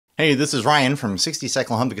Hey, this is Ryan from 60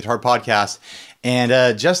 Cycle Hum the Guitar Podcast.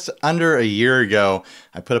 And just under a year ago,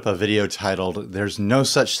 I put up a video titled, "There's No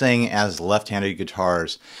Such Thing as Left-Handed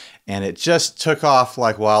Guitars." And it just took off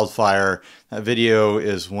like wildfire. That video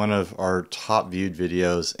is one of our top viewed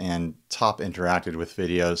videos and top interacted with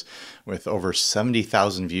videos with over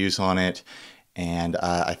 70,000 views on it. And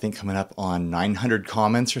I think coming up on 900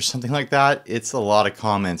 comments or something like that. It's a lot of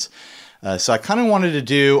comments. So I kind of wanted to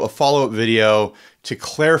do a follow-up video to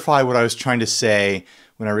clarify what I was trying to say.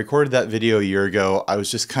 When I recorded that video a year ago, I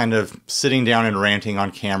was just kind of sitting down and ranting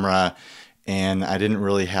on camera, and I didn't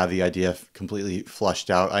really have the idea completely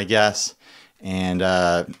flushed out, I guess. And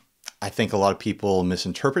I think a lot of people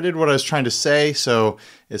misinterpreted what I was trying to say, so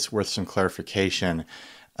it's worth some clarification.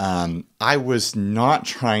 I was not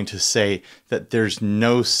trying to say that there's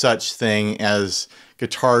no such thing as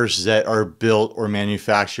guitars that are built or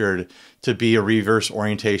manufactured to be a reverse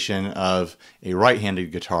orientation of a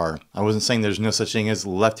right-handed guitar. I wasn't saying there's no such thing as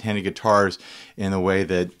left-handed guitars in the way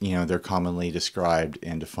that, they're commonly described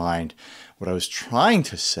and defined. What I was trying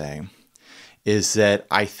to say is that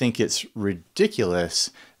I think it's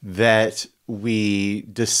ridiculous that we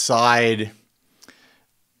decide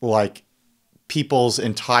like people's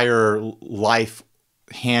entire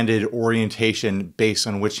life-handed orientation based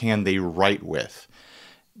on which hand they write with.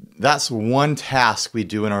 That's one task we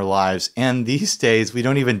do in our lives, and these days we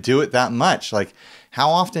don't even do it that much. Like, how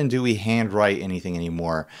often do we handwrite anything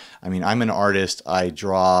anymore? I mean, I'm an artist, I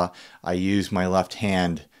draw, I use my left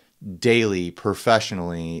hand daily,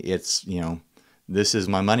 professionally. It's, this is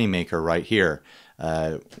my moneymaker right here.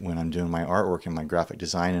 When I'm doing my artwork and my graphic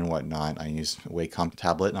design and whatnot, I use a Wacom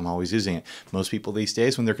tablet and I'm always using it. Most people these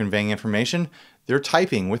days, when they're conveying information, they're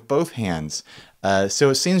typing with both hands. So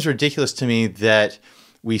it seems ridiculous to me that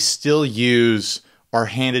we still use our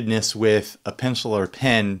handedness with a pencil or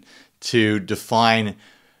pen to define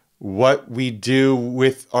what we do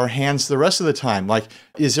with our hands the rest of the time. Like,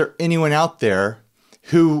 is there anyone out there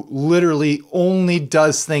who literally only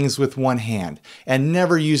does things with one hand and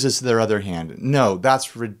never uses their other hand? No,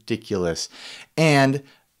 that's ridiculous. And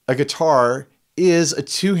a guitar is a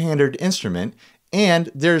two-handed instrument,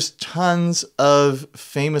 and there's tons of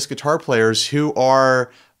famous guitar players who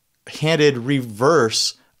are handed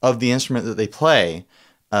reverse of the instrument that they play.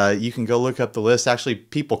 You can go look up the list. Actually,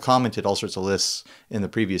 people commented all sorts of lists in the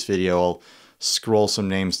previous video. I'll scroll some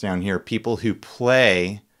names down here. People who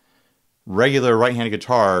play regular right-handed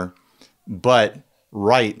guitar, but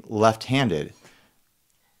write left-handed.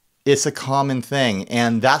 It's a common thing,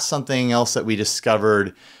 and that's something else that we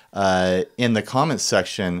discovered in the comments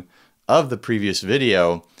section of the previous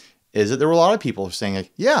video, is that there were a lot of people saying,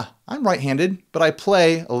 like, yeah, I'm right-handed, but I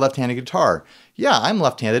play a left-handed guitar. Yeah, I'm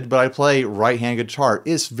left-handed, but I play right-handed guitar.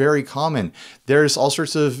 It's very common. There's all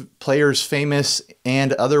sorts of players, famous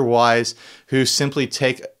and otherwise, who simply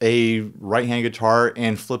take a right-handed guitar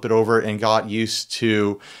and flip it over and got used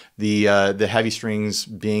to the heavy strings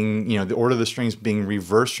being, the order of the strings being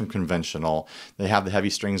reversed from conventional. They have the heavy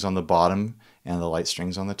strings on the bottom and the light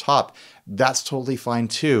strings on the top. That's totally fine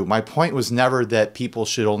too. My point was never that people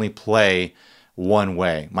should only play one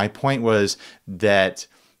way. My point was that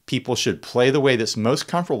people should play the way that's most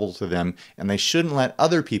comfortable to them, and they shouldn't let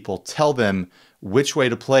other people tell them which way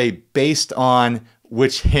to play based on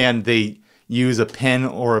which hand they use a pen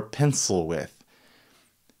or a pencil with.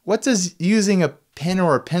 What does using a pen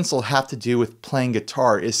or a pencil have to do with playing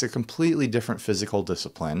guitar? It's a completely different physical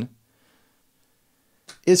discipline.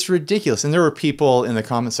 It's ridiculous. And there were people in the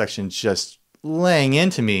comment section just laying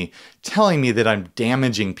into me, telling me that I'm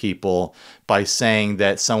damaging people by saying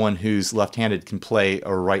that someone who's left-handed can play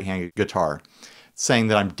a right-handed guitar, saying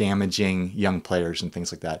that I'm damaging young players and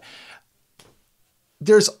things like that.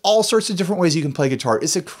 There's all sorts of different ways you can play guitar.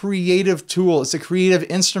 It's a creative tool. It's a creative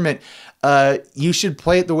instrument. You should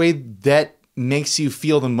play it the way that makes you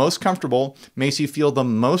feel the most comfortable, makes you feel the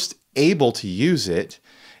most able to use it,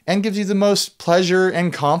 and gives you the most pleasure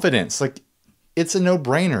and confidence. Like, it's a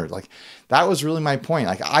no-brainer. Like, that was really my point.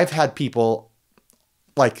 Like, I've had people,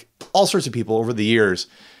 like all sorts of people over the years,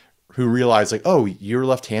 who realize, like, oh, you're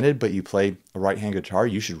left-handed, but you play a right-hand guitar.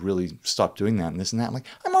 You should really stop doing that and this and that. I'm like,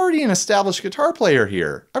 I'm already an established guitar player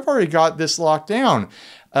here. I've already got this locked down.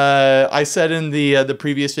 I said in the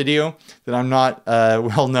previous video that I'm not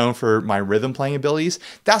well known for my rhythm playing abilities.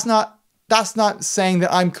 That's not saying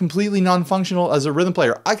that I'm completely non-functional as a rhythm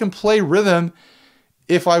player. I can play rhythm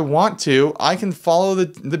if I want to. I can follow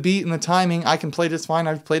the beat and the timing. I can play just fine.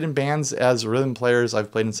 I've played in bands as rhythm players.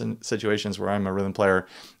 I've played in situations where I'm a rhythm player.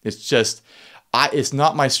 It's just, it's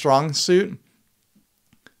not my strong suit,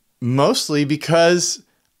 mostly because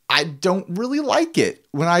I don't really like it.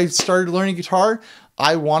 When I started learning guitar,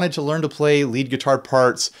 I wanted to learn to play lead guitar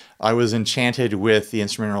parts. I was enchanted with the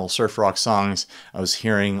instrumental surf rock songs I was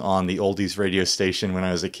hearing on the oldies radio station when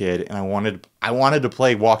I was a kid, and I wanted to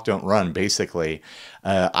play Walk Don't Run, basically.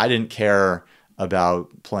 I didn't care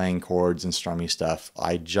about playing chords and strummy stuff.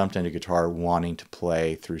 I jumped into guitar wanting to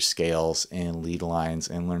play through scales and lead lines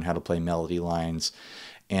and learn how to play melody lines.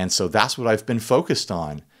 And so that's what I've been focused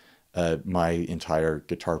on my entire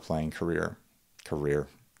guitar playing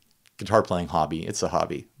guitar playing hobby. It's a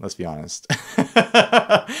hobby, let's be honest.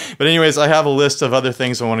 But anyways, I have a list of other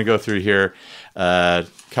things I want to go through here,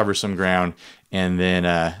 cover some ground, and then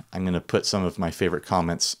I'm going to put some of my favorite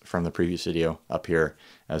comments from the previous video up here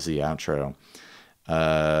as the outro.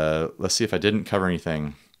 Let's see if I didn't cover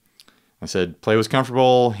anything. I said play was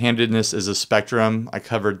comfortable, handedness is a spectrum. I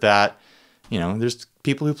covered that. You know, there's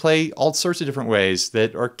people who play all sorts of different ways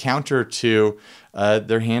that are counter to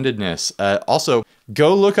their handedness. Also,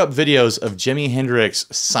 go look up videos of Jimi Hendrix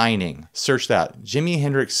signing. Search that, Jimi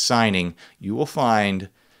Hendrix signing. You will find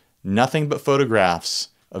nothing but photographs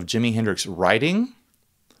of Jimi Hendrix writing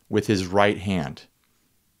with his right hand.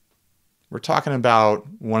 We're talking about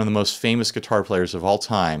one of the most famous guitar players of all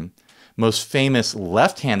time, most famous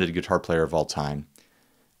left-handed guitar player of all time,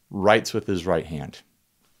 writes with his right hand.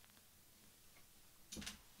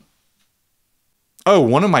 Oh,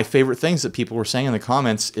 one of my favorite things that people were saying in the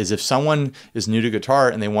comments is if someone is new to guitar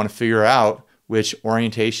and they want to figure out which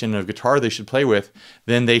orientation of guitar they should play with,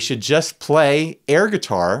 then they should just play air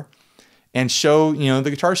guitar and show, you know,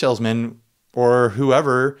 the guitar salesman or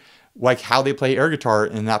whoever, like how they play air guitar,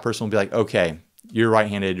 and that person will be like, okay, you're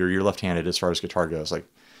right-handed or you're left-handed as far as guitar goes. Like,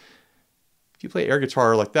 if you play air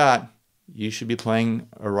guitar like that, you should be playing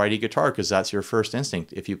a righty guitar because that's your first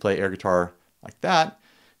instinct. If you play air guitar like that,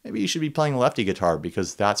 maybe you should be playing lefty guitar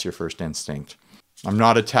because that's your first instinct. I'm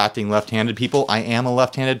not attacking left-handed people. I am a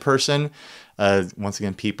left-handed person. Once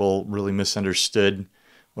again, people really misunderstood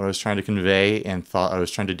what I was trying to convey and thought I was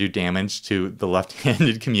trying to do damage to the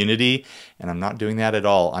left-handed community, and I'm not doing that at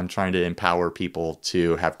all. I'm trying to empower people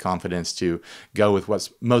to have confidence to go with what's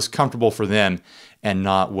most comfortable for them and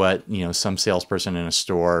not what, you know, some salesperson in a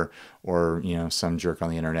store or, you know, some jerk on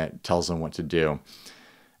the internet tells them what to do.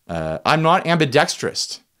 I'm not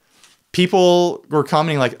ambidextrous. People were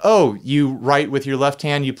commenting like, oh, you write with your left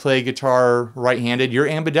hand, you play guitar right-handed, you're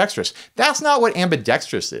ambidextrous. That's not what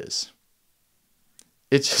ambidextrous is.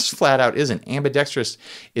 It just flat out isn't. Ambidextrous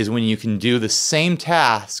is when you can do the same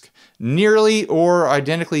task nearly or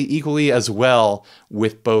identically equally as well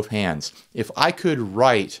with both hands. If I could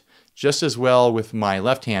write just as well with my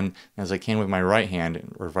left hand as I can with my right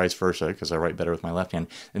hand, or vice versa, because I write better with my left hand,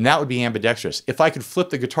 then that would be ambidextrous. If I could flip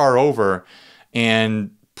the guitar over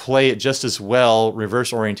and play it just as well,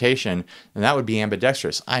 reverse orientation, then that would be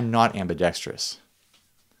ambidextrous. I'm not ambidextrous.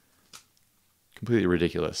 Completely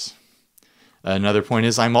ridiculous. Another point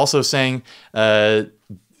is I'm also saying, you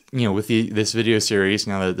know, with this video series,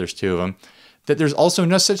 now that there's two of them, that there's also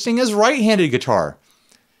no such thing as right-handed guitar.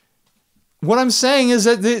 What I'm saying is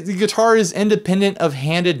that the guitar is independent of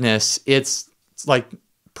handedness. It's like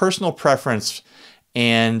personal preference,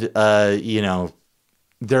 and you know,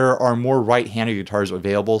 there are more right-handed guitars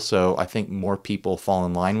available, so I think more people fall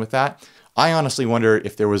in line with that. I honestly wonder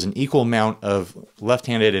if there was an equal amount of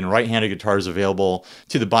left-handed and right-handed guitars available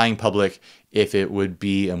to the buying public, if it would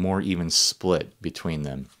be a more even split between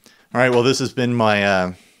them. All right, well, this has been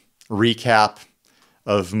my recap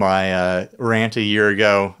of my rant a year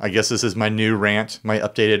ago. I guess this is my new rant, my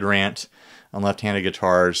updated rant on left-handed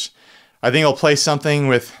guitars. I think I'll play something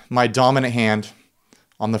with my dominant hand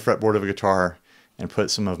on the fretboard of a guitar and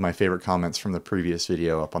put some of my favorite comments from the previous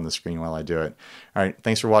video up on the screen while I do it. All right,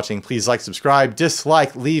 thanks for watching. Please like, subscribe,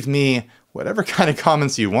 dislike, leave me whatever kind of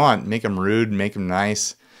comments you want. Make them rude, make them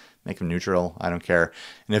nice, make them neutral. I don't care.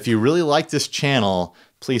 And if you really like this channel,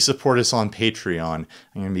 please support us on Patreon. I'm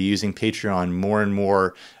going to be using Patreon more and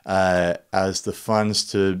more as the funds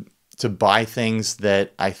to buy things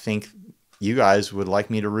that I think you guys would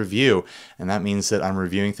like me to review. And that means that I'm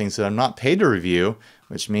reviewing things that I'm not paid to review,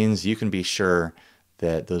 which means you can be sure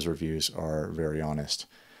that those reviews are very honest.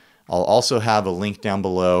 I'll also have a link down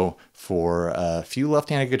below for a few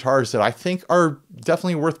left-handed guitars that I think are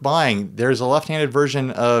definitely worth buying. There's a left-handed version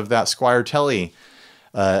of that Squier Telly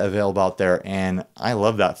available out there, and I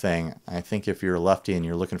love that thing. I think if you're a lefty and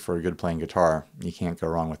you're looking for a good playing guitar, you can't go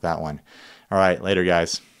wrong with that one. All right, later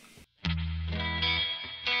guys.